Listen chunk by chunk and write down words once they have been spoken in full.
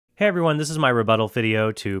Hey everyone, this is my rebuttal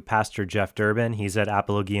video to Pastor Jeff Durbin. He's at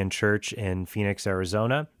Apologian Church in Phoenix,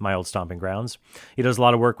 Arizona, my old stomping grounds. He does a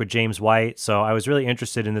lot of work with James White, so I was really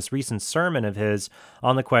interested in this recent sermon of his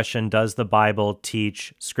on the question, does the Bible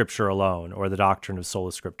teach Scripture alone, or the doctrine of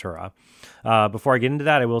Sola Scriptura? Before I get into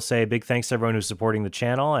that, I will say a big thanks to everyone who's supporting the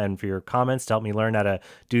channel and for your comments to help me learn how to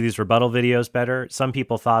do these rebuttal videos better. Some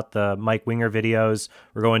people thought the Mike Winger videos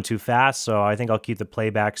were going too fast, so I think I'll keep the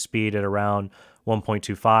playback speed at around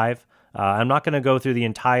 1.25. I'm not going to go through the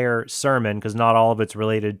entire sermon because not all of it's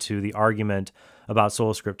related to the argument about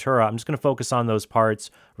Sola Scriptura. I'm just going to focus on those parts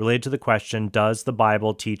related to the question, does the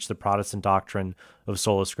Bible teach the Protestant doctrine of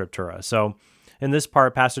Sola Scriptura? So in this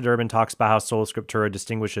part, Pastor Durbin talks about how Sola Scriptura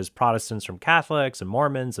distinguishes Protestants from Catholics and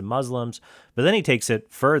Mormons and Muslims, but then he takes it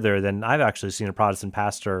further than I've actually seen a Protestant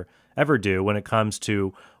pastor ever do when it comes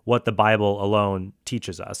to what the Bible alone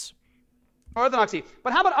teaches us. Orthodoxy.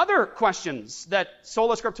 But how about other questions that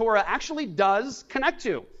Sola Scriptura actually does connect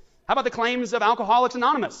to? How about the claims of Alcoholics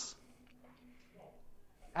Anonymous?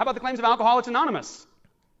 How about the claims of Alcoholics Anonymous?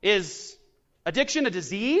 Is addiction a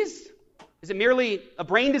disease? Is it merely a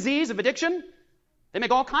brain disease of addiction? They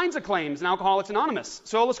make all kinds of claims in Alcoholics Anonymous.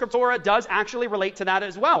 Sola Scriptura does actually relate to that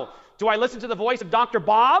as well. Do I listen to the voice of Dr.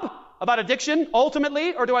 Bob about addiction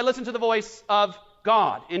ultimately, or do I listen to the voice of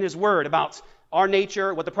God in His Word about our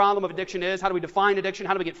nature, what the problem of addiction is, how do we define addiction,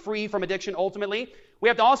 how do we get free from addiction ultimately? We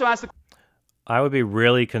have to also ask the... I would be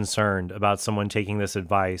really concerned about someone taking this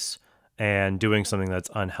advice and doing something that's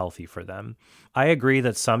unhealthy for them. I agree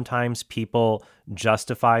that sometimes people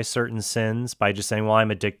justify certain sins by just saying, well,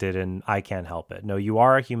 I'm addicted and I can't help it. No, you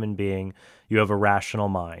are a human being. You have a rational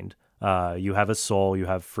mind. You have a soul, you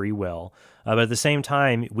have free will. But at the same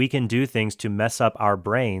time, we can do things to mess up our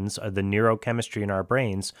brains, the neurochemistry in our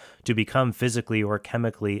brains, to become physically or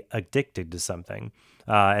chemically addicted to something.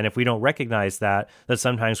 And if we don't recognize that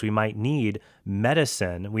sometimes we might need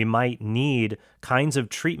medicine, we might need kinds of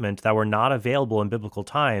treatment that were not available in biblical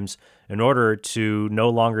times in order to no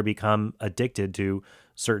longer become addicted to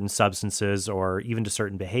certain substances or even to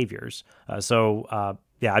certain behaviors.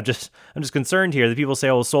 Yeah, I'm just concerned here that people say,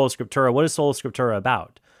 oh, Sola Scriptura, what is Sola Scriptura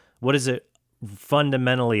about? What is it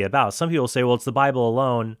fundamentally about? Some people say, well, it's the Bible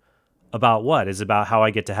alone. About what? Is it about how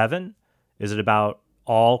I get to heaven? Is it about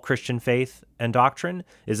all Christian faith and doctrine?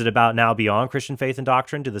 Is it about now beyond Christian faith and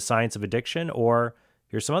doctrine to the science of addiction? Or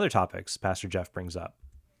here's some other topics Pastor Jeff brings up.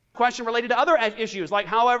 Question related to other issues, like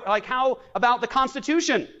how about the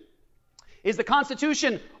Constitution? Is the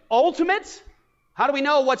Constitution ultimate? How do we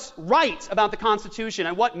know what's right about the Constitution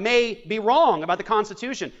and what may be wrong about the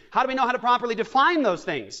Constitution? How do we know how to properly define those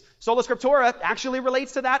things? Sola Scriptura actually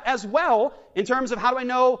relates to that as well in terms of how do I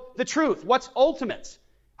know the truth? What's ultimate?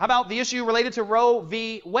 How about the issue related to Roe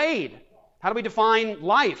v. Wade? How do we define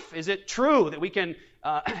life? Is it true that we can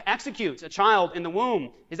execute a child in the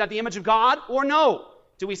womb? Is that the image of God or no?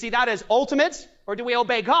 Do we see that as ultimate, or do we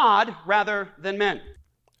obey God rather than men?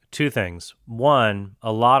 Two things. One,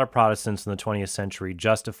 a lot of Protestants in the 20th century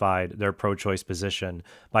justified their pro-choice position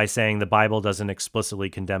by saying the Bible doesn't explicitly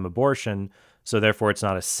condemn abortion, so therefore it's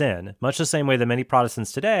not a sin. Much the same way that many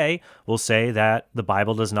Protestants today will say that the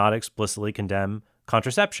Bible does not explicitly condemn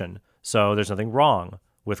contraception, so there's nothing wrong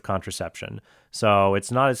with contraception. So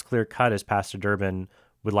it's not as clear-cut as Pastor Durbin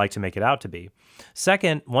would like to make it out to be.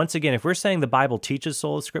 Second, once again, if we're saying the Bible teaches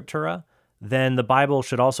Sola Scriptura, then the Bible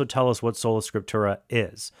should also tell us what Sola Scriptura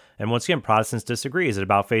is. And once again, Protestants disagree. Is it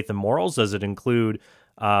about faith and morals? Does it include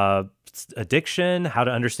addiction? How to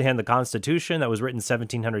understand the Constitution that was written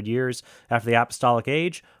 1,700 years after the Apostolic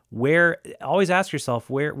Age? Always ask yourself,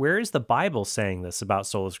 where is the Bible saying this about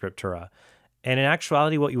Sola Scriptura? And in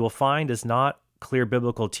actuality, what you will find is not clear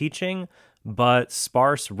biblical teaching, but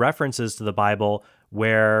sparse references to the Bible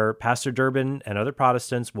where Pastor Durbin and other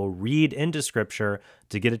Protestants will read into Scripture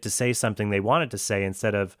to get it to say something they want it to say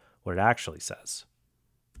instead of what it actually says.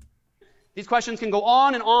 These questions can go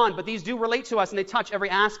on, but these do relate to us and they touch every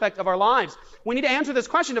aspect of our lives. We need to answer this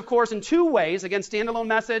question, of course, in two ways. Again, standalone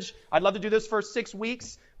message. I'd love to do this for 6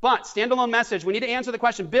 weeks, but standalone message, we need to answer the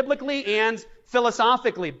question biblically and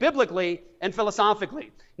philosophically. Biblically and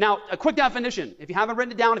philosophically. Now, a quick definition. If you haven't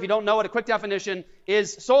written it down, if you don't know it, a quick definition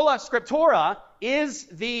is Sola Scriptura is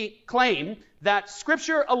the claim that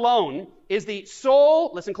Scripture alone is the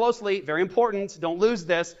sole, listen closely, very important, don't lose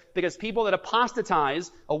this, because people that apostatize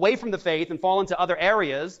away from the faith and fall into other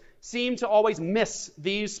areas seem to always miss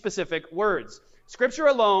these specific words. Scripture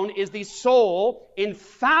alone is the sole,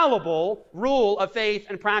 infallible rule of faith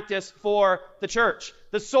and practice for the church.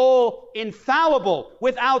 The sole, infallible,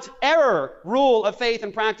 without error rule of faith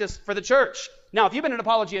and practice for the church. Now, if you've been in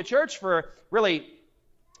Apologia Church for really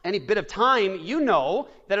any bit of time, you know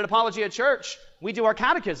that at Apologia Church, we do our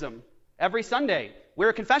catechism every Sunday. We're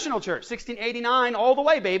a confessional church, 1689 all the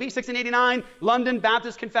way, baby. 1689, London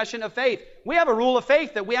Baptist Confession of Faith. We have a rule of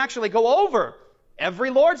faith that we actually go over every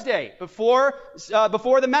Lord's Day before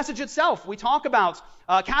the message itself. We talk about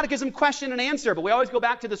catechism question and answer, but we always go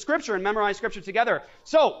back to the Scripture and memorize Scripture together.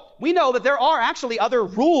 So we know that there are actually other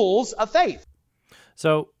rules of faith.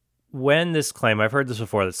 So when this claim, I've heard this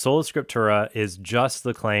before, that Sola Scriptura is just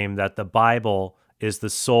the claim that the Bible is the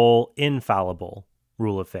sole infallible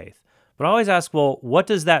rule of faith. But I always ask, well, what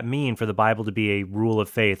does that mean for the Bible to be a rule of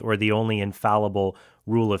faith or the only infallible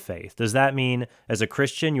rule of faith? Does that mean as a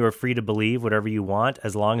Christian you are free to believe whatever you want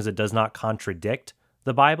as long as it does not contradict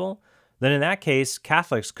the Bible? Then in that case,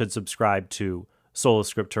 Catholics could subscribe to Sola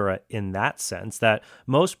Scriptura in that sense, that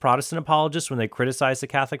most Protestant apologists, when they criticize the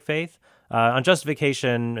Catholic faith, on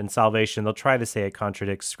justification and salvation, they'll try to say it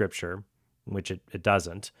contradicts Scripture, which it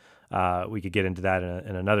doesn't. We could get into that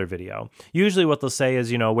in another video. Usually what they'll say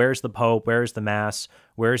is, where's the Pope? Where's the Mass?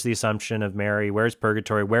 Where's the Assumption of Mary? Where's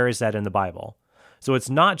purgatory? Where is that in the Bible? So it's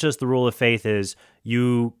not just the rule of faith is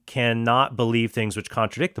you cannot believe things which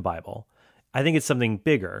contradict the Bible. I think it's something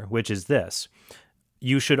bigger, which is this.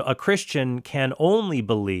 A Christian can only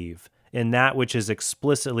believe in that which is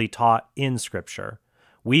explicitly taught in Scripture.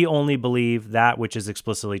 We only believe that which is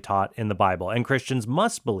explicitly taught in the Bible, and Christians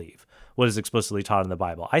must believe what is explicitly taught in the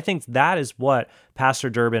Bible. I think that is what Pastor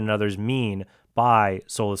Durbin and others mean by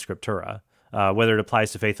Sola Scriptura, whether it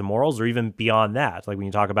applies to faith and morals or even beyond that, like when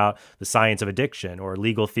you talk about the science of addiction or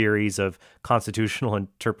legal theories of constitutional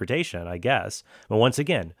interpretation, I guess. But once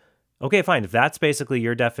again, okay, fine, if that's basically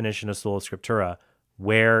your definition of Sola Scriptura,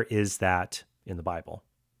 where is that in the Bible?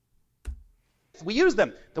 We use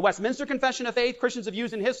them. The Westminster Confession of Faith, Christians have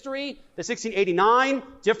used in history. The 1689,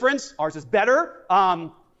 difference. Ours is better.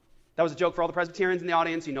 That was a joke for all the Presbyterians in the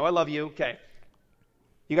audience. You know I love you. Okay.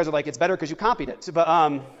 You guys are like, it's better because you copied it.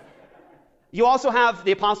 But you also have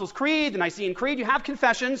the Apostles' Creed, the Nicene Creed. You have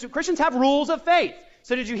confessions. Christians have rules of faith.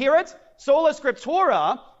 So did you hear it? Sola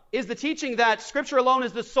Scriptura is the teaching that Scripture alone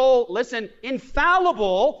is the sole, listen,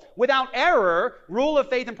 infallible, without error, rule of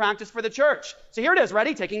faith and practice for the church. So here it is.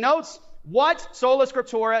 Ready? Taking notes? What Sola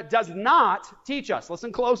Scriptura does not teach us.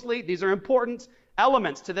 Listen closely. These are important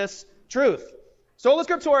elements to this truth. Sola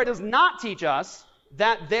Scriptura does not teach us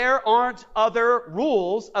that there aren't other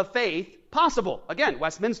rules of faith possible. Again,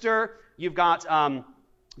 Westminster, you've got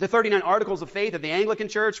the 39 Articles of Faith of the Anglican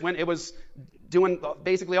Church when it was doing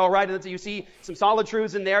basically all right. And you see some solid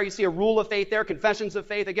truths in there. You see a rule of faith there, confessions of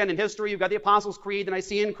faith. Again, in history, you've got the Apostles' Creed, the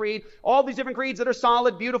Nicene Creed, all these different creeds that are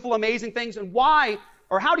solid, beautiful, amazing things. And why,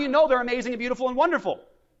 or how do you know they're amazing and beautiful and wonderful?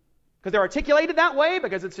 Because they're articulated that way,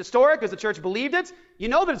 because it's historic, because the church believed it. You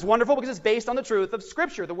know that it's wonderful because it's based on the truth of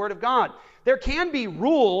Scripture, the Word of God. There can be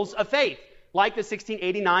rules of faith, like the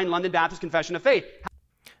 1689 London Baptist Confession of Faith.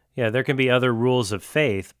 Yeah, there can be other rules of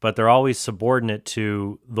faith, but they're always subordinate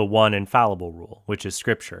to the one infallible rule, which is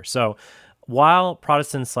Scripture. So while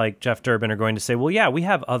Protestants like Jeff Durbin are going to say, well, yeah, we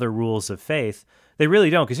have other rules of faith, they really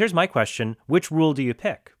don't. Because here's my question. Which rule do you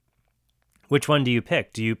pick? Which one do you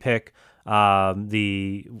pick? Do you pick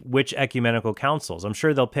which ecumenical councils? I'm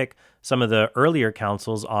sure they'll pick some of the earlier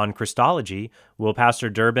councils on Christology. Will Pastor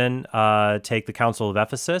Durbin take the Council of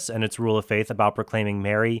Ephesus and its rule of faith about proclaiming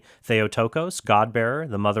Mary Theotokos, God-bearer,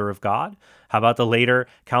 the Mother of God? How about the later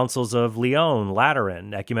councils of Lyon,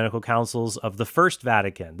 Lateran, ecumenical councils of the First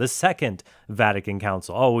Vatican, the Second Vatican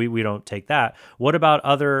Council? Oh, we don't take that. What about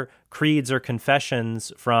other creeds or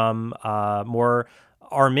confessions from more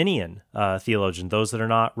Arminian theologian, those that are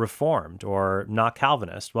not Reformed or not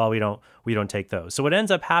Calvinist? Well, we don't take those. So what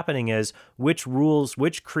ends up happening is which rules,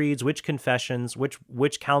 which creeds, which confessions,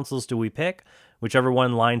 which councils do we pick? Whichever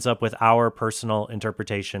one lines up with our personal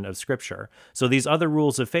interpretation of Scripture. So these other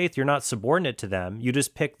rules of faith, you're not subordinate to them. You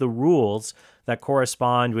just pick the rules that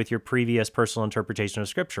correspond with your previous personal interpretation of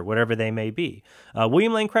Scripture, whatever they may be.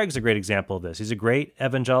 William Lane Craig's a great example of this. He's a great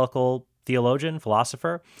evangelical theologian,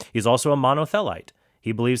 philosopher. He's also a monothelite.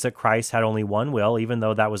 He believes that Christ had only one will, even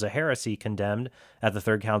though that was a heresy condemned at the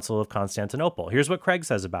Third Council of Constantinople. Here's what Craig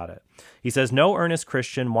says about it. He says, no earnest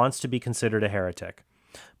Christian wants to be considered a heretic,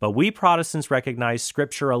 but we Protestants recognize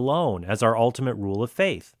Scripture alone as our ultimate rule of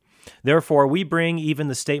faith. Therefore, we bring even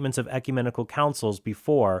the statements of ecumenical councils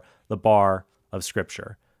before the bar of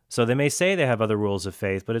Scripture. So they may say they have other rules of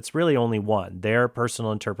faith, but it's really only one, their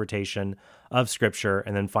personal interpretation of Scripture,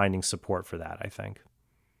 and then finding support for that, I think.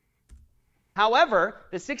 However,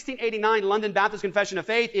 the 1689 London Baptist Confession of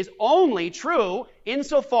Faith is only true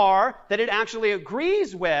insofar that it actually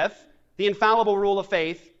agrees with the infallible rule of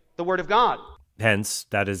faith, the Word of God. Hence,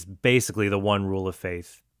 that is basically the one rule of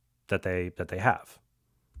faith they have.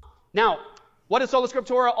 Now, what does Sola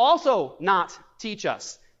Scriptura also not teach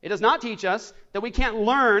us? It does not teach us that we can't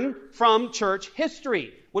learn from church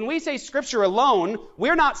history. When we say Scripture alone,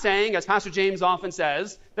 we're not saying, as Pastor James often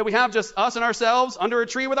says, that we have just us and ourselves under a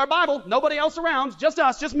tree with our Bible, nobody else around, just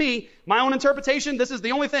us, just me, my own interpretation, this is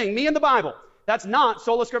the only thing, me and the Bible. That's not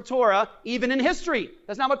Sola Scriptura, even in history.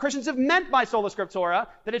 That's not what Christians have meant by Sola Scriptura,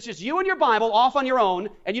 that it's just you and your Bible off on your own,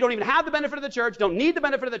 and you don't even have the benefit of the church, don't need the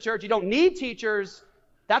benefit of the church, you don't need teachers.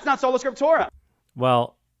 That's not Sola Scriptura.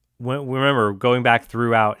 Well, remember, going back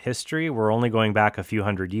throughout history, we're only going back a few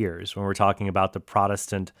hundred years when we're talking about the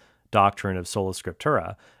Protestant doctrine of Sola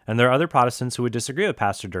Scriptura. And there are other Protestants who would disagree with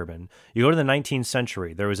Pastor Durbin. You go to the 19th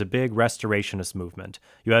century, there was a big restorationist movement.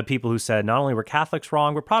 You had people who said not only were Catholics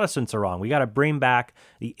wrong, but Protestants are wrong. We got to bring back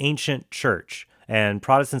the ancient church. And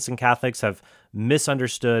Protestants and Catholics have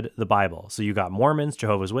misunderstood the Bible. So you got Mormons,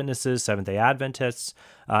 Jehovah's Witnesses, Seventh-day Adventists.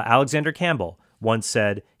 Alexander Campbell once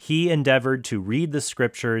said, he endeavored to read the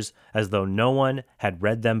scriptures as though no one had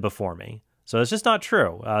read them before me. So it's just not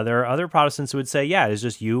true. There are other Protestants who would say, yeah, it's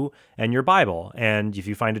just you and your Bible. And if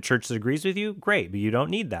you find a church that agrees with you, great, but you don't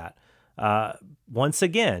need that. Once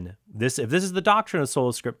again, if this is the doctrine of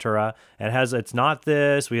Sola Scriptura, and it's not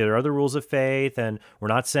this, we have other rules of faith, and we're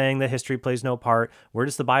not saying that history plays no part, where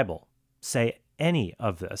does the Bible say any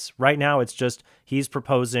of this? Right now, it's just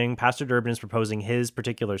Pastor Durbin is proposing his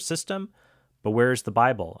particular system, but where's the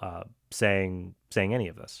Bible saying any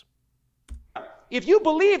of this? If you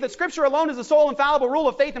believe that Scripture alone is the sole infallible rule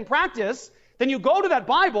of faith and practice, then you go to that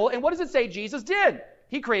Bible, and what does it say Jesus did?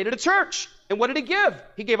 He created a church. And what did he give?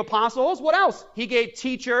 He gave apostles. What else? He gave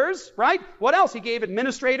teachers, right? What else? He gave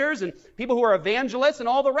administrators and people who are evangelists and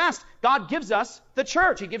all the rest. God gives us the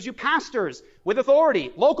church. He gives you pastors with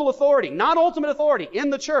authority, local authority, not ultimate authority in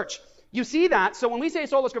the church. You see that? So when we say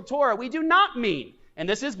Sola Scriptura, we do not mean, and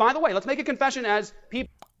this is, by the way, let's make a confession as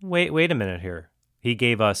people. Wait a minute here. He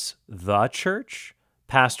gave us the church,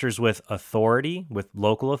 pastors with authority, with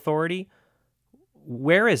local authority.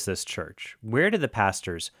 Where is this church? Where did the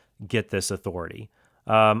pastors get this authority?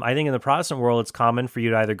 I think in the Protestant world, it's common for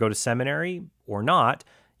you to either go to seminary or not.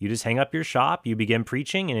 You just hang up your shop, you begin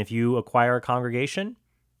preaching, and if you acquire a congregation,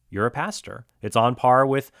 you're a pastor. It's on par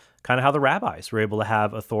with kind of how the rabbis were able to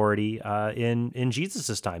have authority in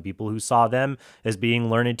Jesus' time, people who saw them as being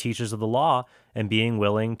learned teachers of the law and being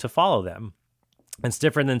willing to follow them. It's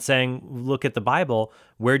different than saying, look at the Bible.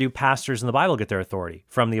 Where do pastors in the Bible get their authority?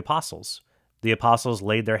 From the apostles. The apostles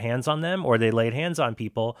laid their hands on them, or they laid hands on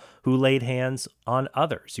people who laid hands on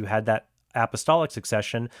others. You had that apostolic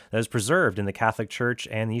succession that is preserved in the Catholic Church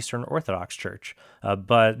and the Eastern Orthodox Church.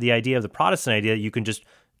 But the idea of the Protestant idea that you can just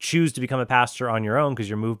choose to become a pastor on your own because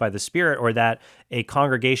you're moved by the Spirit, or that a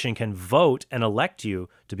congregation can vote and elect you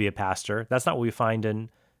to be a pastor, that's not what we find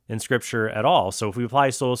in Scripture at all. So if we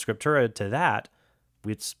apply Sola Scriptura to that,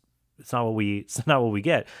 it's not what we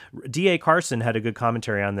get. D.A. Carson had a good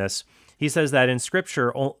commentary on this. He says that in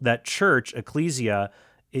Scripture, that church, ecclesia,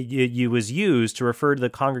 it was used to refer to the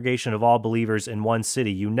congregation of all believers in one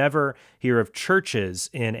city. You never hear of churches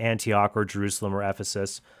in Antioch or Jerusalem or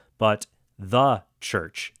Ephesus, but the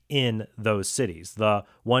church in those cities, the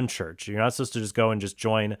one church. You're not supposed to just go and just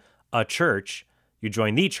join a church. You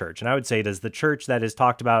join the church. And I would say, does the church that is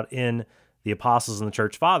talked about in the apostles and the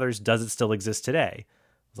church fathers, does it still exist today?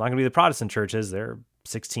 It's not going to be the Protestant churches. They're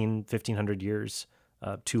 1,500 years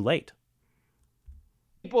too late.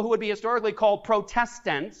 People who would be historically called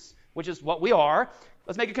Protestants, which is what we are,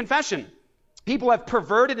 let's make a confession. People have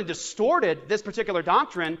perverted and distorted this particular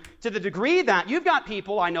doctrine to the degree that you've got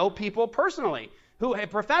people, I know people personally, who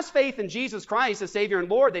have professed faith in Jesus Christ as Savior and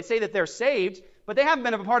Lord. They say that they're saved, but they haven't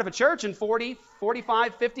been a part of a church in 40,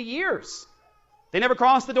 45, 50 years. They never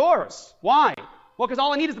crossed the doors. Why? Well, because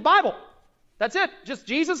all I need is the Bible. That's it. Just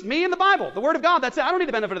Jesus, me, and the Bible. The Word of God. That's it. I don't need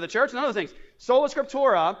the benefit of the church and other things. Sola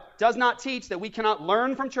Scriptura does not teach that we cannot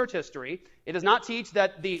learn from church history. It does not teach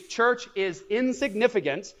that the church is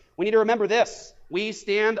insignificant. We need to remember this. We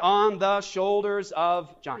stand on the shoulders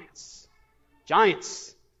of giants.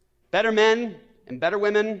 Giants. Better men and better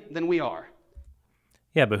women than we are.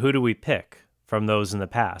 Yeah, but who do we pick from those in the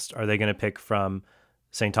past? Are they going to pick from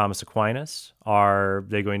St. Thomas Aquinas? Are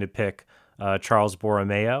they going to pick Charles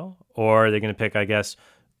Borromeo? Or are they going to pick, I guess,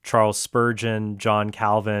 Charles Spurgeon, John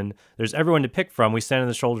Calvin? There's everyone to pick from. We stand on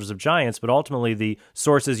the shoulders of giants, but ultimately the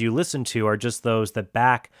sources you listen to are just those that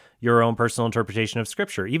back your own personal interpretation of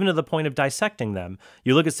Scripture, even to the point of dissecting them.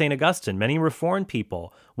 You look at St. Augustine. Many Reformed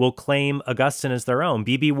people will claim Augustine as their own.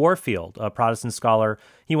 B.B. Warfield, a Protestant scholar,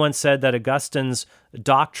 he once said that Augustine's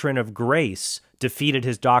doctrine of grace defeated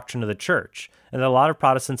his doctrine of the church. and that a lot of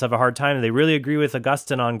Protestants have a hard time. They really agree with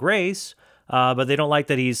Augustine on grace, but they don't like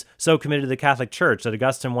that he's so committed to the Catholic Church. That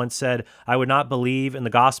Augustine once said, "I would not believe in the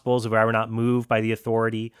Gospels if I were not moved by the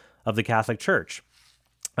authority of the Catholic Church."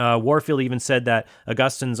 Warfield even said that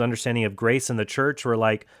Augustine's understanding of grace and the church were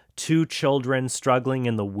like two children struggling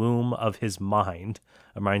in the womb of his mind.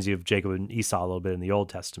 It reminds you of Jacob and Esau a little bit in the Old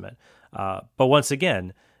Testament. But once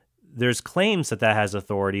again, there's claims that has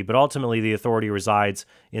authority, but ultimately the authority resides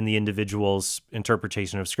in the individual's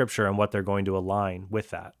interpretation of Scripture and what they're going to align with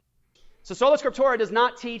that. So Sola Scriptura does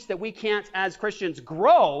not teach that we can't, as Christians,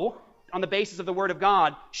 grow on the basis of the Word of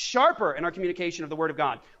God, sharper in our communication of the Word of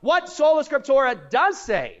God. What Sola Scriptura does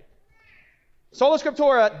say, Sola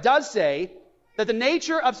Scriptura does say that the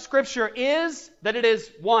nature of Scripture is that it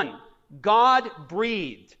is, one,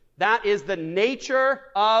 God-breathed. That is the nature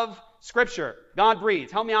of Scripture.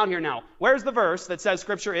 God-breathed. Help me out here now. Where's the verse that says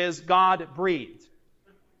Scripture is God-breathed?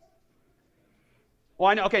 Well,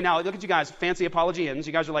 I know. Okay, now look at you guys, fancy apologians.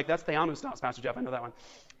 You guys are like, that's theanustos, Pastor Jeff. I know that one.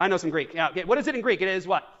 I know some Greek. Yeah. Okay. What is it in Greek? It is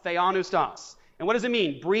what? Theanustos. And what does it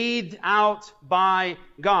mean? Breathed out by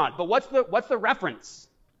God. But what's the reference?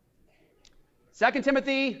 2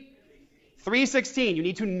 Timothy 3:16. You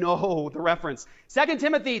need to know the reference. 2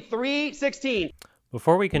 Timothy 3:16.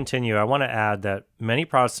 Before we continue, I want to add that many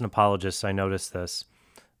Protestant apologists, I noticed this,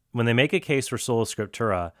 when they make a case for Sola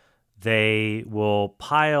Scriptura, they will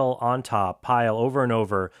pile over and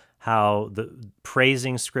over how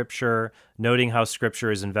praising Scripture, noting how Scripture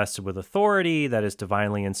is invested with authority, that it's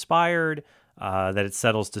divinely inspired, that it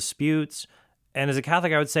settles disputes. And as a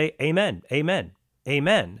Catholic, I would say, amen, amen,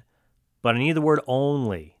 amen. But I need the word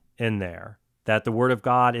only in there, that the Word of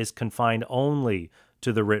God is confined only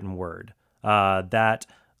to the written Word, that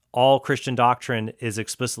all Christian doctrine is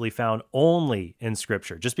explicitly found only in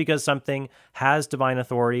Scripture. Just because something has divine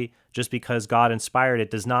authority, just because God inspired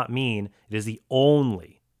it, does not mean it is the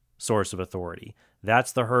only source of authority.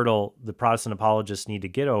 That's the hurdle the Protestant apologists need to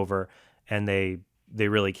get over, and they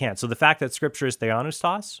really can't. So the fact that Scripture is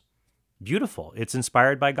theanustos, beautiful. It's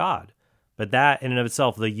inspired by God. But that, in and of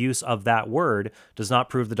itself, the use of that word does not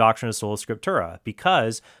prove the doctrine of Sola Scriptura,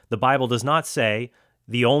 because the Bible does not say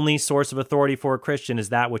the only source of authority for a Christian is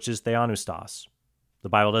that which is theanustos. The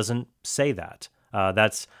Bible doesn't say that.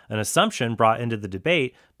 That's an assumption brought into the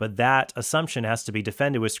debate, but that assumption has to be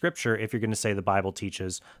defended with Scripture if you're going to say the Bible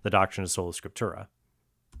teaches the doctrine of Sola Scriptura.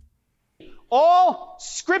 All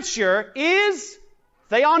Scripture is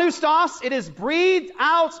theanustos. It is breathed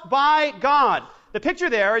out by God. The picture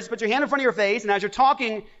there is put your hand in front of your face, and as you're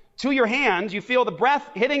talking to your hand, you feel the breath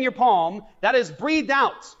hitting your palm. That is breathed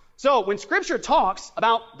out. So when Scripture talks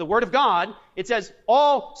about the Word of God, it says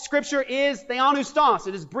all Scripture is theanustos.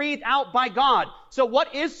 It is breathed out by God. So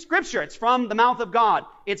what is Scripture? It's from the mouth of God.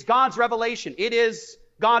 It's God's revelation. It is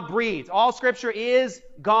God-breathed. All Scripture is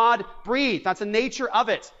God-breathed. That's the nature of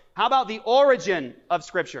it. How about the origin of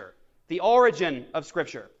Scripture? The origin of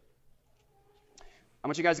Scripture. I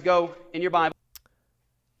want you guys to go in your Bible.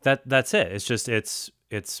 That's it. It's just it's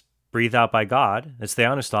breathed out by God. It's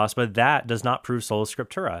theanustos, but that does not prove Sola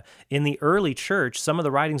Scriptura. In the early church, some of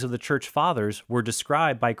the writings of the church fathers were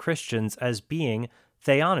described by Christians as being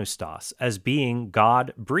theanustos, as being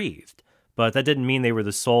God-breathed. But that didn't mean they were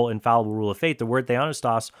the sole infallible rule of faith. The word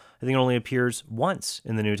theanustos, I think, only appears once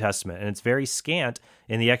in the New Testament, and it's very scant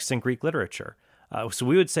in the extant Greek literature. So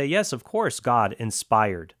we would say, yes, of course, God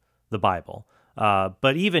inspired the Bible.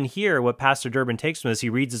 But even here, what Pastor Durbin takes from this, he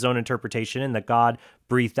reads his own interpretation in that God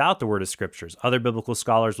breathed out the word of Scriptures. Other biblical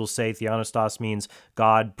scholars will say theanustos means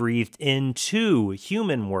God breathed into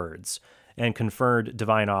human words and conferred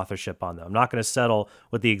divine authorship on them. I'm not going to settle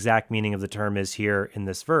what the exact meaning of the term is here in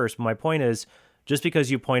this verse, but my point is, just because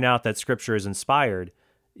you point out that Scripture is inspired,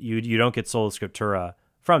 you don't get Sola Scriptura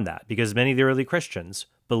from that, because many of the early Christians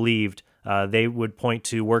believed they would point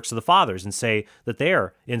to works of the fathers and say that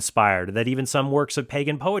they're inspired, that even some works of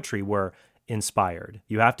pagan poetry were inspired.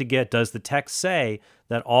 You have to get, does the text say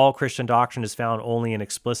that all Christian doctrine is found only and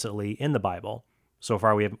explicitly in the Bible? So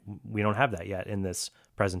far, we don't have that yet in this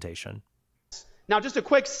presentation. Now, just a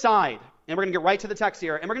quick side, and we're going to get right to the text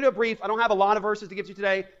here. And we're going to do a brief. I don't have a lot of verses to give you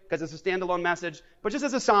today because it's a standalone message. But just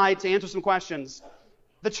as a side, to answer some questions,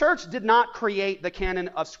 the church did not create the canon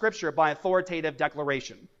of Scripture by authoritative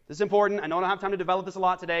declaration. This is important. I know I don't have time to develop this a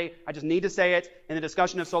lot today. I just need to say it in the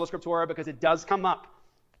discussion of Sola Scriptura because it does come up.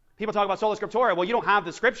 People talk about Sola Scriptura. Well, you don't have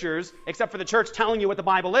the Scriptures except for the church telling you what the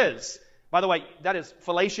Bible is. By the way, that is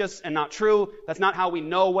fallacious and not true. That's not how we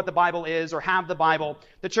know what the Bible is or have the Bible.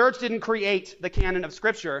 The church didn't create the canon of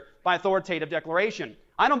Scripture by authoritative declaration.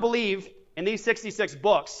 I don't believe in these 66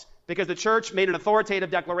 books because the church made an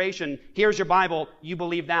authoritative declaration. Here's your Bible. You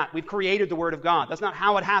believe that. We've created the Word of God. That's not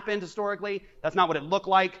how it happened historically. That's not what it looked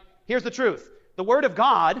like. Here's the truth. The Word of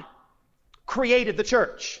God created the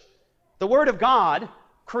church. The Word of God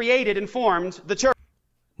created and formed the church.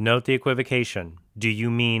 Note the equivocation. Do you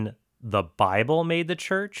mean the Bible made the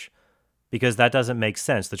church? Because that doesn't make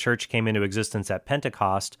sense. The church came into existence at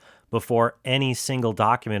Pentecost before any single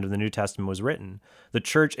document of the New Testament was written. The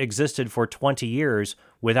church existed for 20 years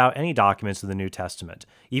without any documents of the New Testament.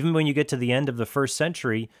 Even when you get to the end of the first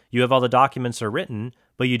century, you have all the documents are written,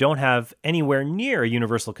 but you don't have anywhere near a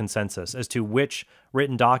universal consensus as to which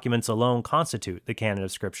written documents alone constitute the canon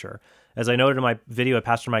of Scripture. As I noted in my video with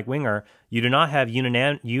Pastor Mike Winger, you do not have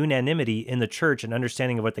unanimity in the church and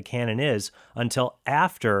understanding of what the canon is until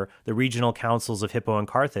after the regional councils of Hippo and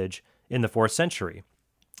Carthage in the 4th century.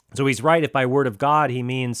 So he's right if by word of God he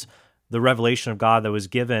means the revelation of God that was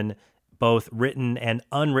given both written and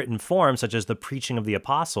unwritten form, such as the preaching of the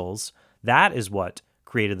apostles. That is what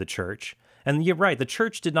created the church. And you're right, the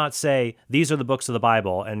church did not say, these are the books of the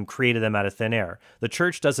Bible and created them out of thin air. The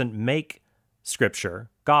church doesn't make Scripture.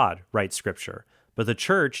 God writes Scripture. But the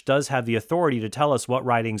church does have the authority to tell us what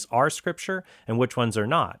writings are Scripture and which ones are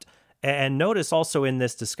not. And notice also in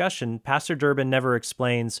this discussion, Pastor Durbin never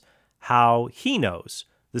explains how he knows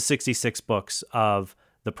the 66 books of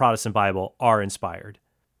the Protestant Bible are inspired.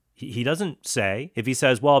 He doesn't say, if he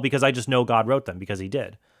says, well, because I just know God wrote them, because he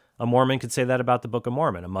did. A Mormon could say that about the Book of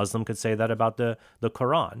Mormon. A Muslim could say that about the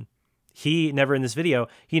Quran. He never, in this video,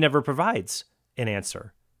 he never provides an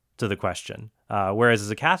answer to the question. Whereas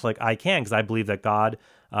as a Catholic, I can, because I believe that God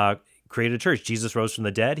created a church. Jesus rose from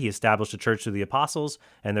the dead. He established a church through the apostles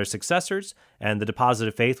and their successors, and the deposit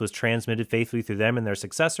of faith was transmitted faithfully through them and their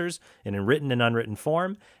successors in a written and unwritten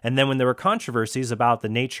form. And then when there were controversies about the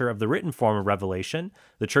nature of the written form of revelation,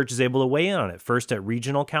 the church is able to weigh in on it, first at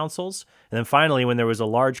regional councils, and then finally when there was a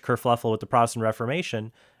large kerfuffle with the Protestant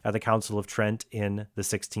Reformation at the Council of Trent in the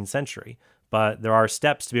 16th century. But there are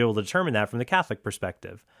steps to be able to determine that from the Catholic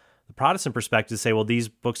perspective. The Protestant perspective say, well, these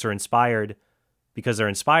books are inspired. Because they're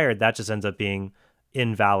inspired, that just ends up being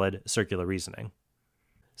invalid circular reasoning.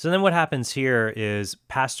 So then what happens here is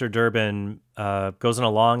Pastor Durbin goes on a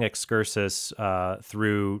long excursus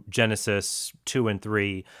through Genesis 2 and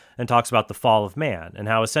 3 and talks about the fall of man and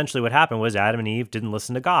how essentially what happened was Adam and Eve didn't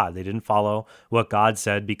listen to God. They didn't follow what God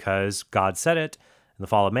said because God said it, and the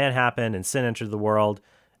fall of man happened and sin entered the world.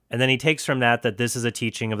 And then he takes from that this is a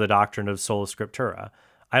teaching of the doctrine of Sola Scriptura.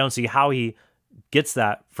 I don't see how he gets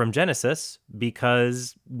that from Genesis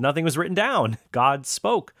because nothing was written down. God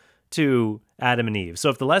spoke to Adam and Eve. So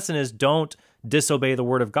if the lesson is don't disobey the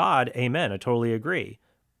word of God, amen, I totally agree.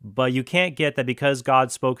 But you can't get that because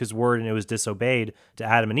God spoke his word and it was disobeyed to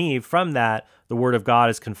Adam and Eve, from that, the word of God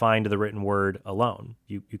is confined to the written word alone.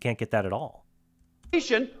 You can't get that at all.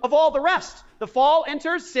 Of all the rest. The fall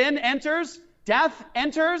enters, sin enters, death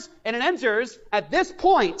enters, and it enters at this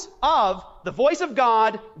point of the voice of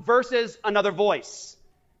God versus another voice.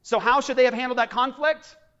 So how should they have handled that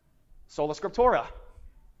conflict? Sola Scriptura.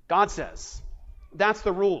 God says. That's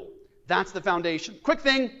the rule. That's the foundation. Quick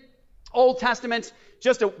thing, Old Testament,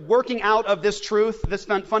 just a working out of this truth, this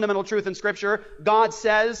fundamental truth in Scripture. God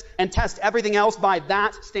says, and test everything else by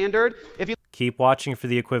that standard. If you keep watching for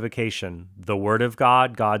the equivocation. The Word of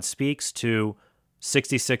God, God speaks to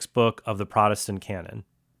 66 book of the Protestant canon.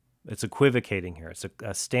 It's equivocating here. It's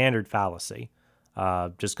a standard fallacy.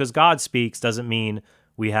 Just because God speaks doesn't mean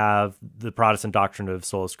we have the Protestant doctrine of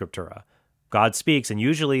Sola Scriptura. God speaks, and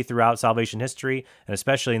usually throughout salvation history, and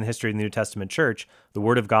especially in the history of the New Testament church, the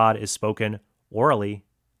Word of God is spoken orally.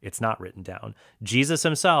 It's not written down. Jesus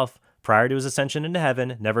himself, prior to his ascension into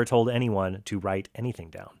heaven, never told anyone to write anything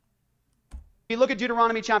down. If you look at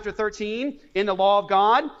Deuteronomy chapter 13 in the law of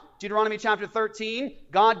God, Deuteronomy chapter 13,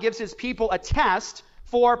 God gives his people a test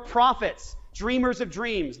for prophets, dreamers of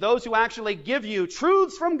dreams, those who actually give you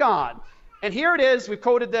truths from God. And here it is, we've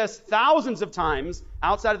quoted this thousands of times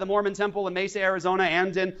outside of the Mormon temple in Mesa, Arizona,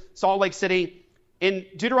 and in Salt Lake City. In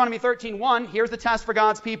Deuteronomy 13:1, here's the test for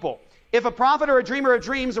God's people. If a prophet or a dreamer of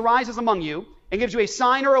dreams arises among you and gives you a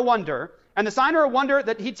sign or a wonder, and the sign or a wonder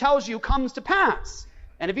that he tells you comes to pass,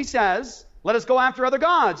 and if he says, let us go after other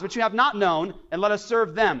gods, which you have not known, and let us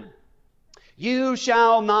serve them, you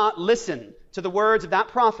shall not listen to the words of that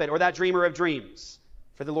prophet or that dreamer of dreams.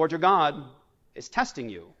 For the Lord your God is testing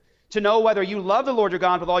you to know whether you love the Lord your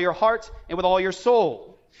God with all your heart and with all your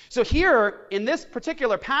soul. So here, in this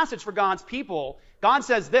particular passage for God's people, God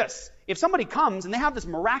says this: if somebody comes and they have this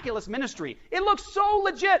miraculous ministry, it looks so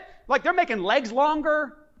legit, like they're making legs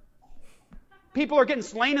longer, people are getting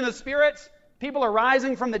slain in the spirit, People are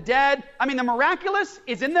rising from the dead. I mean, the miraculous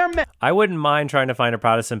is in their midst. I wouldn't mind trying to find a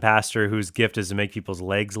Protestant pastor whose gift is to make people's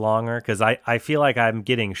legs longer, because I feel like I'm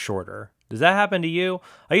getting shorter. Does that happen to you?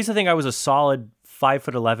 I used to think I was a solid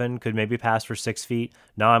 5'11", could maybe pass for 6 feet.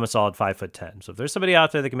 Now I'm a solid 5'10". So if there's somebody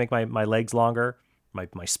out there that can make my legs longer, my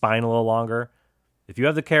spine a little longer, if you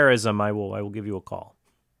have the charism, I will give you a call.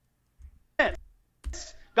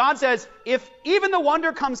 God says, if even the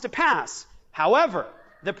wonder comes to pass, however,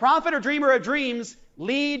 the prophet or dreamer of dreams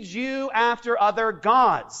leads you after other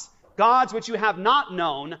gods, gods which you have not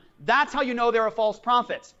known. That's how you know they're a false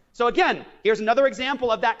prophet. So again, here's another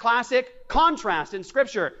example of that classic contrast in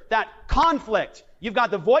Scripture, that conflict. You've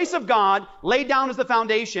got the voice of God laid down as the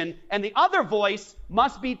foundation, and the other voice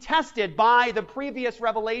must be tested by the previous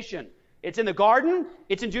revelation. It's in the garden.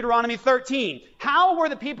 It's in Deuteronomy 13. How were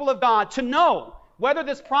the people of God to know whether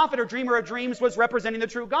this prophet or dreamer of dreams was representing the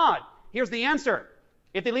true God? Here's the answer.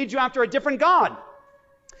 If they lead you after a different God,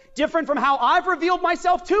 different from how I've revealed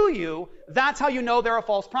myself to you, that's how you know they're a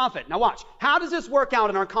false prophet. Now watch. How does this work out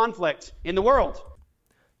in our conflict in the world?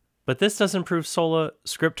 But this doesn't prove Sola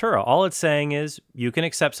Scriptura. All it's saying is you can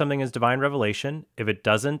accept something as divine revelation if it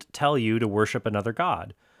doesn't tell you to worship another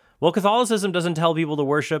God. Well, Catholicism doesn't tell people to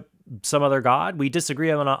worship some other God. We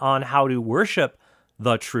disagree on how to worship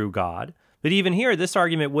the true God. But even here, this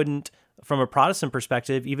argument wouldn't, from a Protestant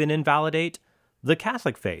perspective, even invalidate the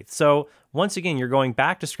Catholic faith. So once again, you're going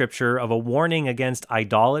back to Scripture of a warning against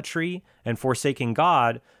idolatry and forsaking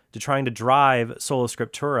God to trying to drive Sola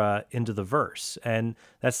Scriptura into the verse. And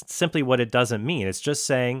that's simply what it doesn't mean. It's just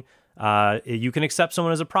saying you can accept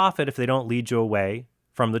someone as a prophet if they don't lead you away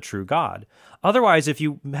from the true God. Otherwise, if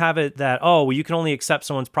you have it that, oh, well, you can only accept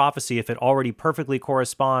someone's prophecy if it already perfectly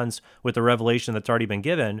corresponds with the revelation that's already been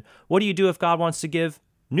given, what do you do if God wants to give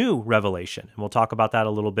new revelation? And we'll talk about that a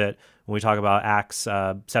little bit when we talk about Acts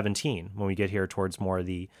 17, when we get here towards more of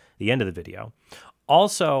the end of the video.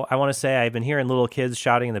 Also, I want to say I've been hearing little kids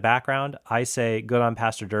shouting in the background. I say, good on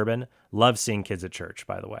Pastor Durbin. Love seeing kids at church,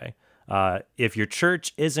 by the way. If your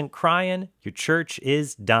church isn't crying, your church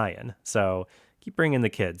is dying. So keep bringing the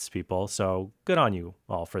kids, people. So good on you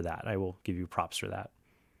all for that. I will give you props for that.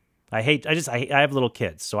 I have little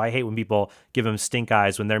kids, so I hate when people give them stink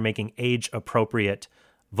eyes when they're making age-appropriate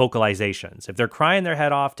vocalizations. If they're crying their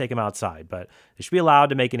head off, take them outside, but they should be allowed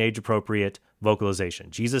to make an age-appropriate vocalization.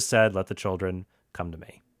 Jesus said, let the children come to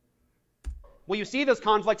me. Well, you see this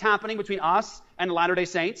conflict happening between us and the Latter-day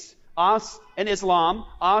Saints, us and Islam,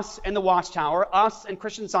 us and the Watchtower, us and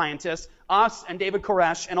Christian Scientists, us and David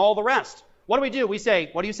Koresh, and all the rest. What do? We say,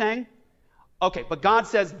 what are you saying? Okay, but God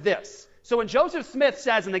says this. So when Joseph Smith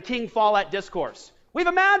says in the King Follett Discourse, we've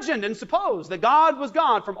imagined and supposed that God was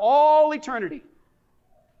God from all eternity.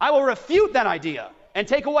 I will refute that idea and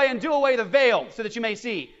take away and do away the veil so that you may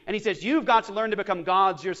see. And he says, you've got to learn to become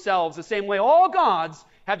gods yourselves the same way all gods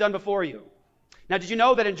have done before you. Now, did you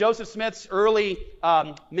know that in Joseph Smith's early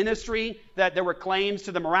ministry that there were claims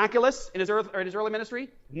to the miraculous in his early ministry?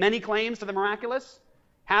 Many claims to the miraculous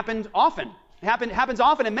happened often. It happens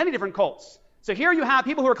often in many different cults. So here you have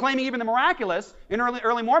people who are claiming even the miraculous in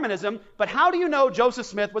early Mormonism, but how do you know Joseph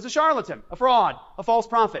Smith was a charlatan, a fraud, a false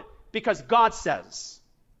prophet? Because God says.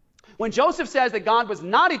 When Joseph says that God was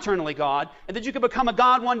not eternally God, and that you could become a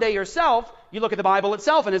God one day yourself, you look at the Bible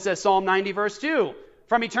itself, and it says, Psalm 90, verse 2,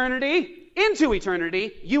 from eternity into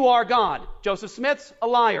eternity, you are God. Joseph Smith's a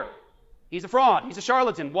liar. He's a fraud. He's a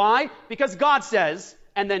charlatan. Why? Because God says,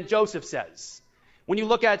 and then Joseph says. When you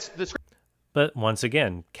look at the scripture. But once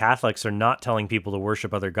again, Catholics are not telling people to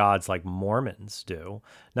worship other gods like Mormons do.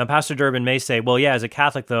 Now, Pastor Durbin may say, well, yeah, as a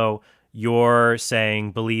Catholic, though, you're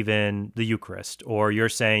saying believe in the Eucharist, or you're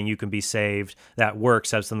saying you can be saved, that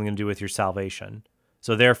works have something to do with your salvation.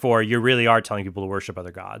 So therefore, you really are telling people to worship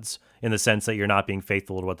other gods in the sense that you're not being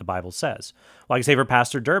faithful to what the Bible says. Well, I can say for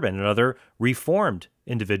Pastor Durbin and other Reformed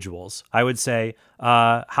individuals, I would say,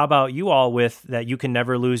 how about you all with that you can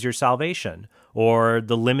never lose your salvation or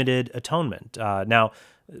the limited atonement? Now,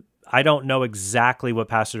 I don't know exactly what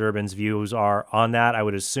Pastor Durbin's views are on that. I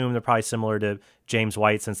would assume they're probably similar to James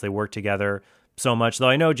White since they work together so much, though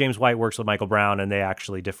I know James White works with Michael Brown and they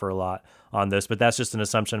actually differ a lot on this, but that's just an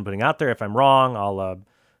assumption I'm putting out there. If I'm wrong, I'll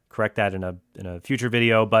correct that in a future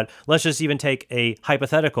video, but let's just even take a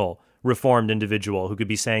hypothetical Reformed individual who could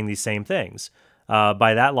be saying these same things.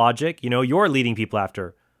 By that logic, you're leading people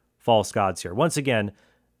after false gods here. Once again,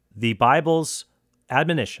 the Bible's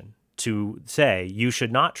admonition to say you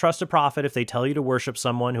should not trust a prophet if they tell you to worship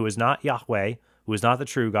someone who is not Yahweh, who is not the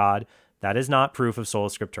true God, that is not proof of Sola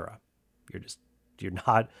Scriptura. You're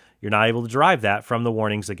not able to derive that from the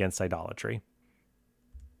warnings against idolatry.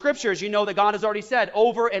 Scriptures, you know that God has already said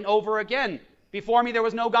over and over again Before me there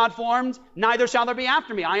was no God formed, neither shall there be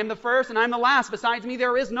after me. I am the first and I am the last. Besides me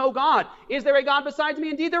there is no God. Is there a God besides me?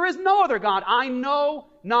 Indeed, there is no other God. I know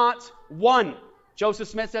not one. Joseph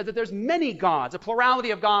Smith says that there's many gods, a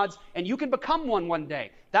plurality of gods, and you can become one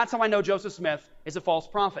day. That's how I know Joseph Smith is a false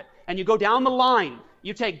prophet. And you go down the line.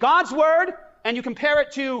 You take God's word and you compare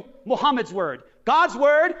it to Muhammad's word. God's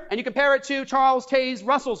word and you compare it to Charles Taze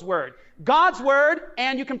Russell's word. God's word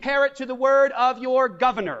and you compare it to the word of your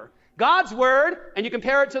governor. God's word, and you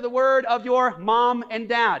compare it to the word of your mom and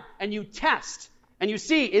dad, and you test, and you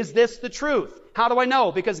see, is this the truth? How do I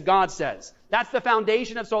know? Because God says. That's the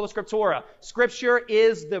foundation of Sola Scriptura. Scripture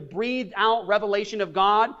is the breathed out revelation of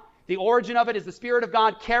God. The origin of it is the Spirit of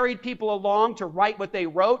God carried people along to write what they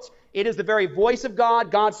wrote. It is the very voice of God,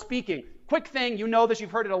 God speaking. Quick thing, you know this, you've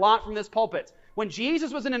heard it a lot from this pulpit. When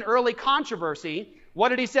Jesus was in an early controversy, what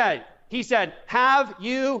did he say? He said, have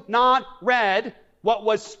you not read what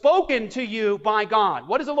was spoken to you by God?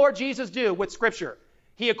 What does the Lord Jesus do with Scripture?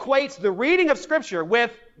 He equates the reading of Scripture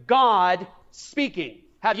with God speaking.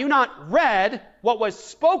 Have you not read what was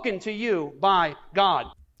spoken to you by God?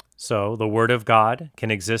 So the Word of God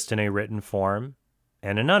can exist in a written form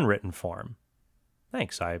and an unwritten form.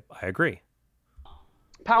 Thanks, I agree.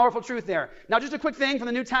 Powerful truth there. Now, just a quick thing from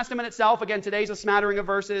the New Testament itself. Again, today's a smattering of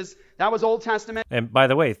verses. That was Old Testament. And by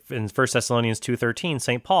the way, in 1 Thessalonians 2:13,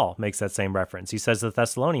 St. Paul makes that same reference. He says to the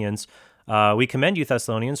Thessalonians, we commend you,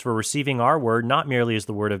 Thessalonians, for receiving our word not merely as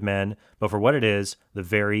the word of men, but for what it is, the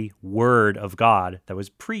very word of God that was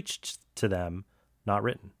preached to them, not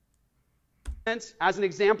written. As an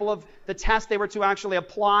example of the test they were to actually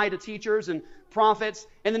apply to teachers and prophets.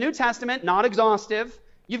 In the New Testament, not exhaustive,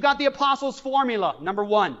 you've got the Apostles' Formula, number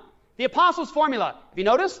one. The Apostles' Formula. Have you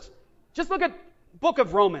noticed? Just look at the book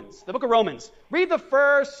of Romans. Read the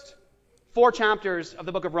first 4 chapters of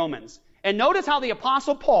the book of Romans. And notice how the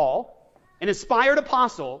Apostle Paul, an inspired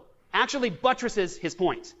apostle, actually buttresses his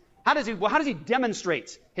point. How does he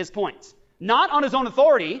demonstrate his point? Not on his own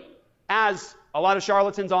authority, as a lot of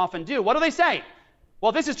charlatans often do. What do they say?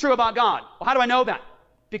 Well, this is true about God. Well, how do I know that?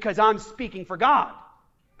 Because I'm speaking for God.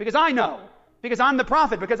 Because I know. Because I'm the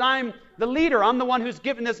prophet. Because I'm the leader. I'm the one who's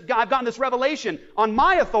given this. I've gotten this revelation on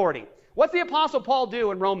my authority. What's the Apostle Paul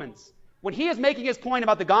do in Romans? When he is making his point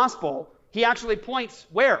about the gospel, he actually points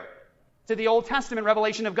where? To the Old Testament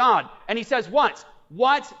revelation of God. And he says what?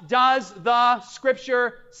 What does the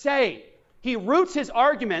Scripture say? He roots his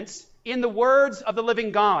arguments in the words of the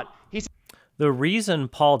living God. The reason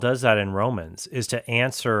Paul does that in Romans is to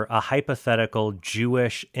answer a hypothetical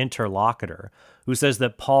Jewish interlocutor who says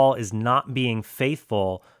that Paul is not being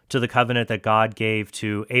faithful to the covenant that God gave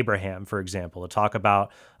to Abraham, for example, to talk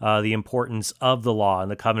about the importance of the law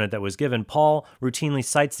and the covenant that was given. Paul routinely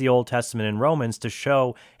cites the Old Testament in Romans to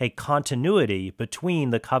show a continuity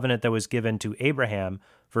between the covenant that was given to Abraham,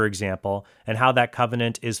 for example, and how that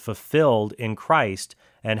covenant is fulfilled in Christ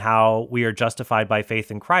and how we are justified by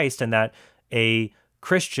faith in Christ, and that a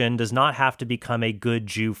Christian does not have to become a good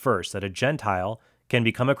Jew first, that a Gentile can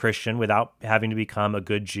become a Christian without having to become a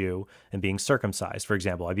good Jew and being circumcised, for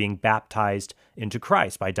example, by being baptized into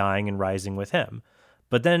Christ, by dying and rising with him.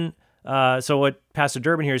 But then, so what Pastor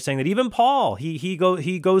Durbin here is saying that even Paul, he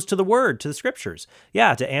goes to the Word, to the Scriptures,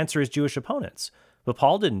 to answer his Jewish opponents. But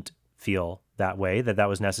Paul didn't feel that way, that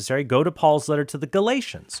was necessary. Go to Paul's letter to the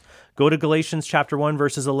Galatians. Go to Galatians chapter 1,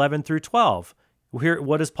 verses 11 through 12. Here,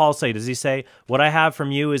 what does Paul say? Does he say, what I have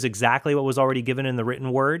from you is exactly what was already given in the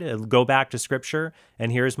written word? Go back to Scripture,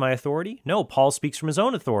 and here's my authority? No, Paul speaks from his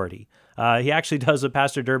own authority. He actually does what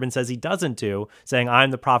Pastor Durbin says he doesn't do, saying,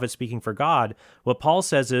 I'm the prophet speaking for God. What Paul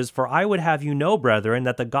says is, for I would have you know, brethren,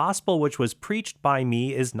 that the gospel which was preached by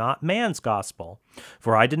me is not man's gospel.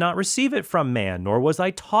 For I did not receive it from man, nor was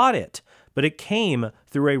I taught it, but it came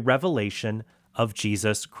through a revelation of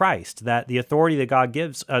Jesus Christ. That the authority that God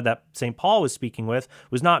gives, that St. Paul was speaking with,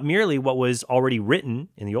 was not merely what was already written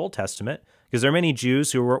in the Old Testament, because there are many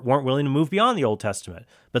Jews who weren't willing to move beyond the Old Testament,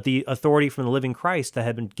 but the authority from the living Christ that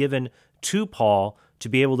had been given to Paul to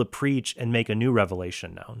be able to preach and make a new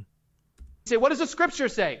revelation known. You say, what does the Scripture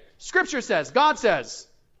say? Scripture says, God says.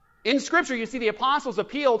 In Scripture, you see the apostles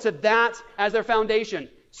appeal to that as their foundation.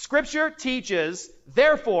 Scripture teaches,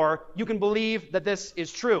 therefore, you can believe that this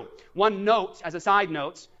is true. One note, as a side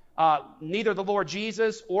note, neither the Lord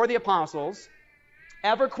Jesus or the apostles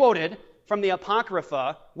ever quoted from the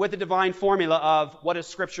Apocrypha with the divine formula of what does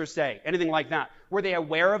Scripture say, anything like that. Were they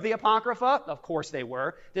aware of the Apocrypha? Of course they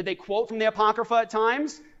were. Did they quote from the Apocrypha at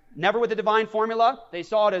times? Never with the divine formula. They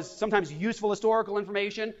saw it as sometimes useful historical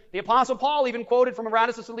information. The Apostle Paul even quoted from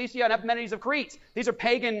Aratus of Cilicia and Epimenides of Crete. These are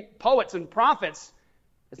pagan poets and prophets.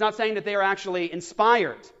 It's not saying that they are actually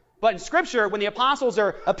inspired. But in Scripture, when the apostles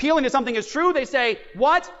are appealing to something as true, they say,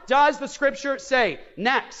 what does the Scripture say?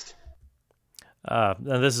 Next. Now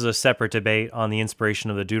this is a separate debate on the inspiration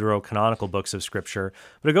of the deuterocanonical books of Scripture,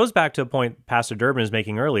 but it goes back to a point Pastor Durbin was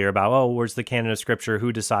making earlier about, oh, where's the canon of Scripture?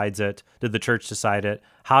 Who decides it? Did the church decide it?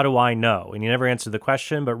 How do I know? And he never answered the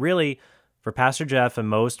question, but really, for Pastor Jeff and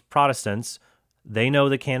most Protestants, they know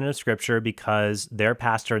the canon of Scripture because their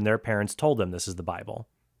pastor and their parents told them this is the Bible.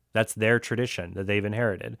 That's their tradition that they've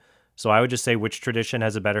inherited. So I would just say which tradition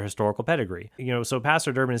has a better historical pedigree. So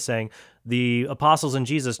Pastor Durbin is saying the apostles and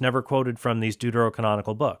Jesus never quoted from these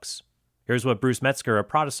deuterocanonical books. Here's what Bruce Metzger, a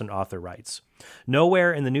Protestant author, writes.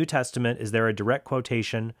 Nowhere in the New Testament is there a direct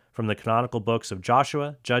quotation from the canonical books of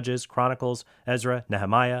Joshua, Judges, Chronicles, Ezra,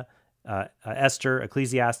 Nehemiah, Esther,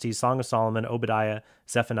 Ecclesiastes, Song of Solomon, Obadiah,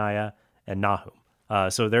 Zephaniah, and Nahum.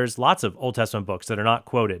 So there's lots of Old Testament books that are not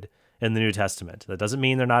quoted in the New Testament. That doesn't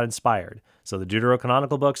mean they're not inspired. So the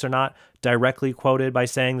deuterocanonical books are not directly quoted by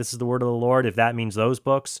saying this is the word of the Lord. If that means those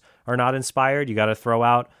books are not inspired, you got to throw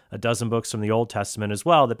out a dozen books from the Old Testament as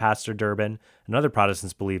well that Pastor Durbin and other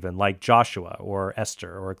Protestants believe in, like Joshua or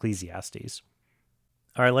Esther or Ecclesiastes.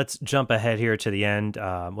 All right, let's jump ahead here to the end.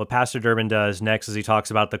 What Pastor Durbin does next is he talks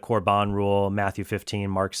about the Korban rule, Matthew 15,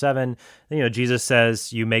 Mark 7. Jesus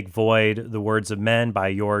says you make void the words of men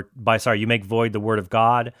you make void the word of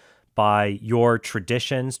God by your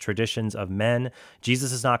traditions of men.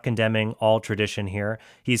 Jesus is not condemning all tradition here.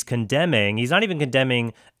 He's not even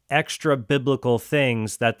condemning extra biblical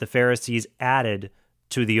things that the Pharisees added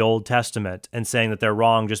to the Old Testament and saying that they're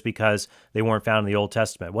wrong just because they weren't found in the Old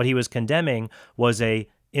Testament. What he was condemning was a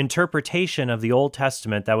interpretation of the Old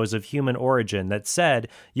Testament that was of human origin that said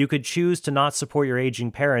you could choose to not support your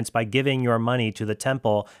aging parents by giving your money to the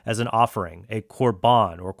temple as an offering, a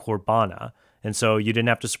korban or korbana. And so you didn't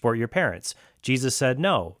have to support your parents. Jesus said,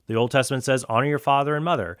 no. The Old Testament says, honor your father and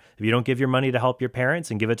mother. If you don't give your money to help your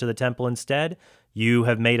parents and give it to the temple instead, you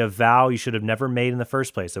have made a vow you should have never made in the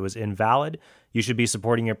first place. It was invalid. You should be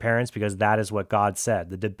supporting your parents because that is what God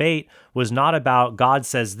said. The debate was not about God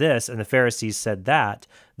says this and the Pharisees said that.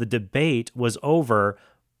 The debate was over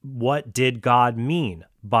what did God mean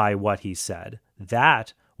by what he said.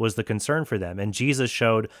 That was the concern for them. And Jesus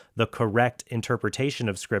showed the correct interpretation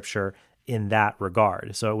of Scripture in that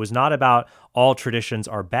regard. So it was not about all traditions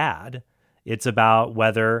are bad. It's about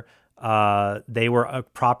whether they were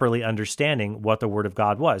properly understanding what the Word of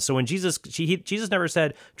God was. So when Jesus never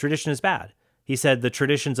said tradition is bad. He said the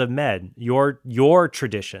traditions of men, your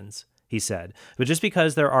traditions, he said. But just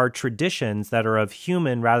because there are traditions that are of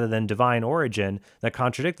human rather than divine origin that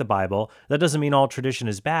contradict the Bible, that doesn't mean all tradition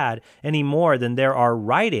is bad any more than there are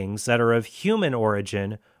writings that are of human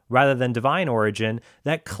origin rather than divine origin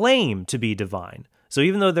that claim to be divine. So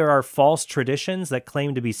even though there are false traditions that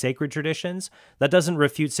claim to be sacred traditions, that doesn't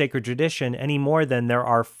refute sacred tradition any more than there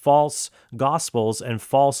are false gospels and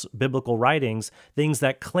false biblical writings, things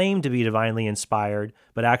that claim to be divinely inspired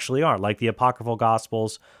but actually aren't, like the apocryphal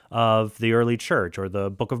gospels of the early church or the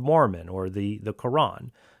Book of Mormon or the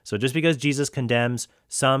Quran. So just because Jesus condemns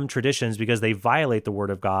some traditions because they violate the Word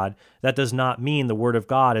of God, that does not mean the Word of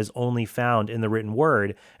God is only found in the written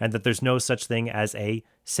Word and that there's no such thing as a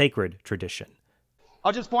sacred tradition.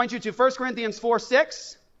 I'll just point you to 1 Corinthians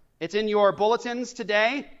 4:6. It's in your bulletins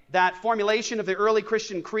today, that formulation of the early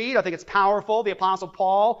Christian creed. I think it's powerful. The Apostle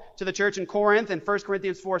Paul to the church in Corinth in 1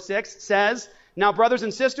 Corinthians 4:6 says, now, brothers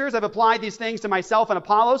and sisters, I've applied these things to myself and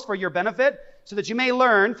Apollos for your benefit, so that you may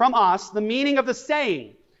learn from us the meaning of the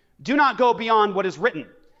saying, do not go beyond what is written.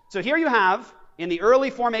 So here you have, in the early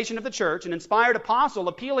formation of the church, an inspired apostle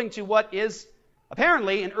appealing to what is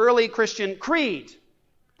apparently an early Christian creed.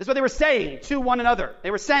 This is what they were saying to one another. They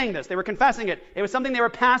were saying this. They were confessing it. It was something they were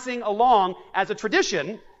passing along as a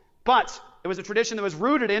tradition, but it was a tradition that was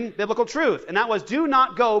rooted in biblical truth. And that was, do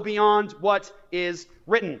not go beyond what is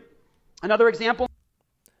written. Another example.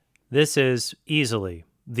 This is easily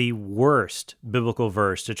the worst biblical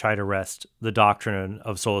verse to try to rest the doctrine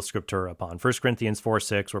of Sola Scriptura upon. 1 Corinthians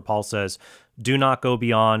 4:6, where Paul says, do not go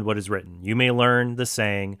beyond what is written. You may learn the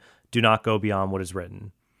saying, do not go beyond what is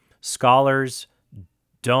written. Scholars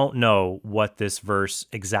don't know what this verse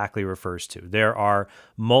exactly refers to. There are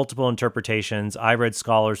multiple interpretations. I read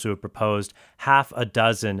scholars who have proposed half a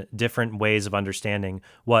dozen different ways of understanding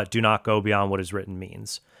what do not go beyond what is written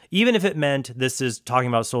means. Even if it meant this is talking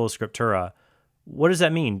about Sola Scriptura, what does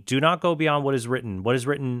that mean? Do not go beyond what is written. What is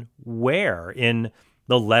written where? In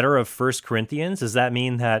the letter of 1 Corinthians? Does that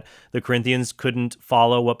mean that the Corinthians couldn't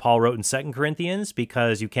follow what Paul wrote in 2 Corinthians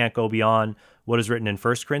because you can't go beyond what is written in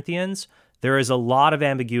 1 Corinthians? There is a lot of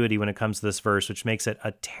ambiguity when it comes to this verse, which makes it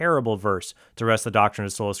a terrible verse to rest the doctrine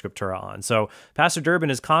of Sola Scriptura on. So Pastor Durbin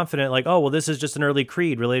is confident, like, oh, well, this is just an early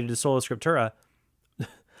creed related to Sola Scriptura.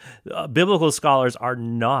 Biblical scholars are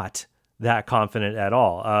not that confident at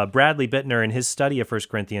all. Bradley Bittner, in his study of 1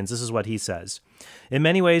 Corinthians, this is what he says. In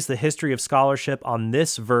many ways, the history of scholarship on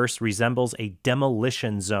this verse resembles a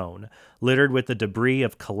demolition zone, littered with the debris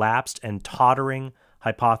of collapsed and tottering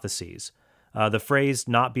hypotheses. The phrase,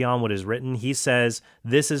 not beyond what is written, he says,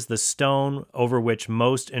 this is the stone over which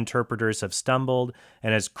most interpreters have stumbled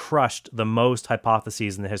and has crushed the most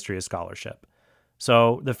hypotheses in the history of scholarship.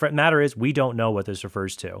 So the matter is, we don't know what this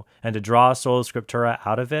refers to, and to draw Sola Scriptura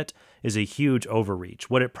out of it is a huge overreach.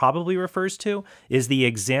 What it probably refers to is the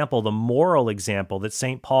example, the moral example that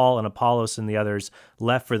St. Paul and Apollos and the others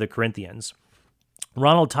left for the Corinthians.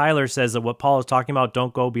 Ronald Tyler says that what Paul is talking about,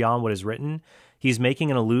 don't go beyond what is written, he's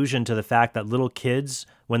making an allusion to the fact that little kids,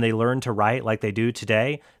 when they learn to write like they do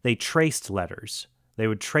today, they traced letters. They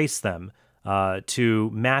would trace them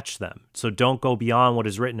to match them. So don't go beyond what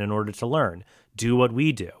is written in order to learn. Do what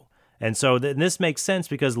we do. And so this makes sense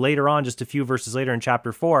because later on, just a few verses later in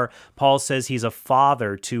chapter 4, Paul says he's a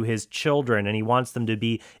father to his children and he wants them to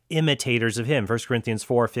be imitators of him. 1 Corinthians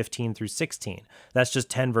 4:15 through 16. That's just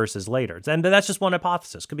 10 verses later. And that's just one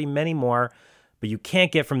hypothesis. Could be many more, but you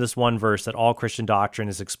can't get from this one verse that all Christian doctrine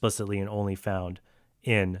is explicitly and only found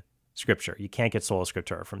in Scripture. You can't get Sola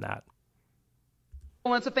Scriptura from that.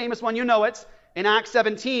 Well, it's a famous one. You know it. In Acts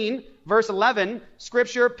 17, verse 11,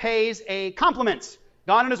 Scripture pays a compliment.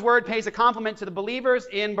 God in His Word pays a compliment to the believers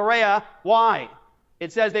in Berea. Why?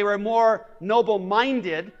 It says they were more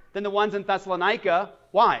noble-minded than the ones in Thessalonica.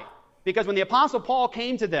 Why? Because when the Apostle Paul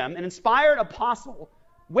came to them, an inspired apostle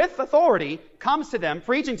with authority comes to them,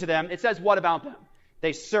 preaching to them, it says what about them?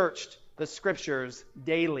 They searched the Scriptures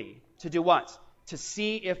daily. To do what? To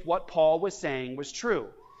see if what Paul was saying was true.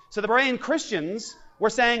 So the Berean Christians were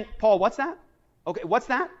saying, Paul, what's that? Okay, what's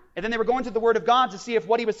that? And then they were going to the Word of God to see if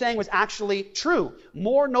what he was saying was actually true.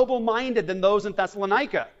 More noble-minded than those in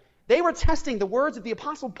Thessalonica. They were testing the words of the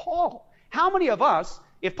Apostle Paul. How many of us,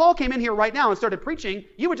 if Paul came in here right now and started preaching,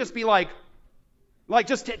 you would just be like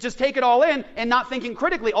just take it all in and not thinking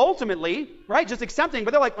critically, ultimately, right? Just accepting.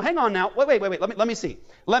 But they're like, well, hang on now. Wait. Let me see.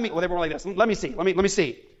 Well, they were like this. Let me see. Let me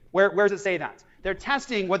see. Where does it say that? They're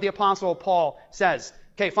testing what the Apostle Paul says.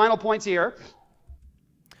 Okay, final points here.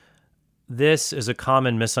 This is a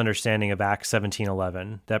common misunderstanding of Acts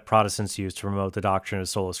 17:11 that Protestants use to promote the doctrine of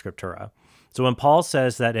Sola Scriptura. So when Paul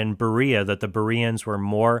says that in Berea that the Bereans were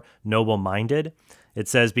more noble-minded, it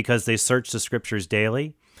says because they searched the Scriptures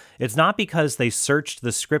daily. It's not because they searched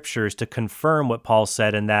the Scriptures to confirm what Paul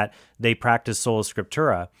said and that they practiced Sola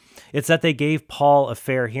Scriptura. It's that they gave Paul a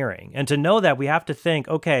fair hearing. And to know that, we have to think,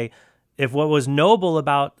 okay, if what was noble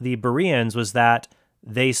about the Bereans was that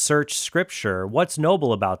they searched Scripture, what's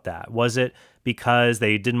noble about that? Was it because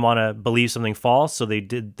they didn't want to believe something false, so they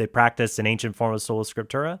practiced an ancient form of Sola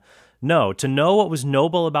Scriptura? No. To know what was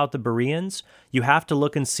noble about the Bereans, you have to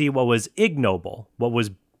look and see what was ignoble, what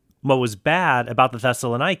was bad about the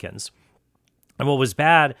Thessalonians. And what was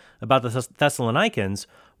bad about the Thessalonians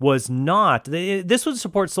was not, this would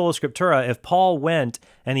support Sola Scriptura if Paul went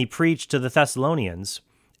and he preached to the Thessalonians,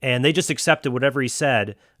 and they just accepted whatever he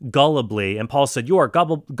said gullibly. And Paul said, you are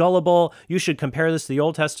gullible. You should compare this to the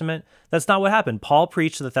Old Testament. That's not what happened. Paul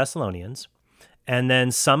preached to the Thessalonians, and then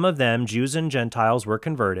some of them, Jews and Gentiles, were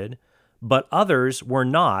converted, but others were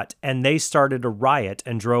not, and they started a riot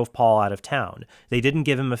and drove Paul out of town. They didn't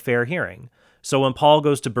give him a fair hearing. So when Paul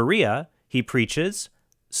goes to Berea, he preaches.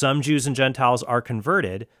 Some Jews and Gentiles are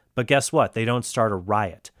converted, but guess what? They don't start a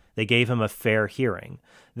riot. They gave him a fair hearing.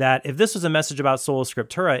 That if this was a message about Sola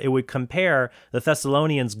Scriptura, it would compare the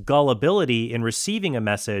Thessalonians' gullibility in receiving a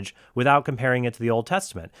message without comparing it to the Old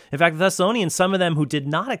Testament. In fact, the Thessalonians, some of them who did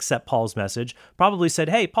not accept Paul's message, probably said,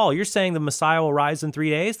 hey, Paul, you're saying the Messiah will rise in 3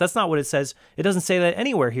 days? That's not what it says. It doesn't say that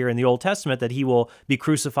anywhere here in the Old Testament that he will be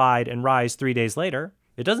crucified and rise 3 days later.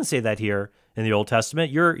 It doesn't say that here in the Old Testament.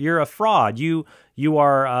 You're a fraud. You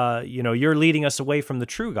are you're leading us away from the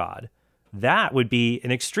true God. That would be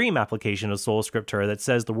an extreme application of Sola Scriptura that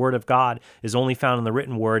says the Word of God is only found in the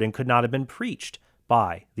written Word and could not have been preached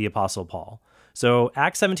by the Apostle Paul. So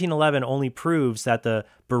Acts 17:11 only proves that the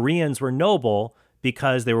Bereans were noble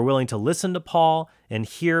because they were willing to listen to Paul and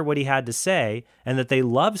hear what he had to say, and that they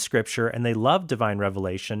loved Scripture and they loved divine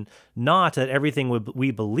revelation, not that everything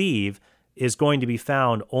we believe is going to be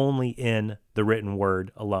found only in the written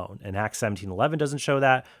word alone. And Acts 17:11 doesn't show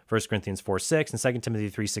that. 1 Corinthians 4:6 and 2 Timothy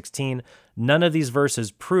 3:16. None of these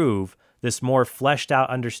verses prove this more fleshed out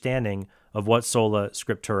understanding of what Sola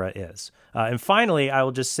Scriptura is. And finally, I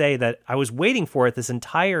will just say that I was waiting for it this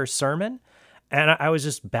entire sermon, and I was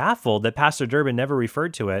just baffled that Pastor Durbin never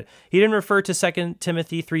referred to it. He didn't refer to 2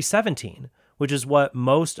 Timothy 3:17, which is what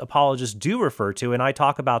most apologists do refer to, and I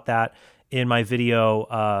talk about that in my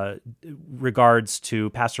video regards to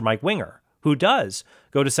Pastor Mike Winger, who does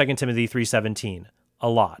go to 2 Timothy 3:17 a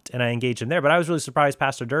lot, and I engage him there. But I was really surprised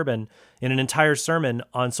Pastor Durbin, in an entire sermon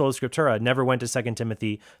on Sola Scriptura, never went to 2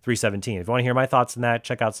 Timothy 3:17. If you want to hear my thoughts on that,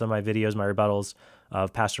 check out some of my videos, my rebuttals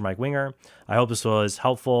of Pastor Mike Winger. I hope this was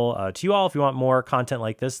helpful to you all. If you want more content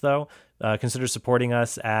like this, though, consider supporting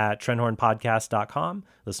us at trenthornpodcast.com.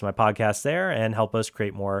 Listen to my podcast there and help us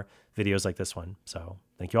create more videos like this one. So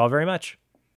thank you all very much.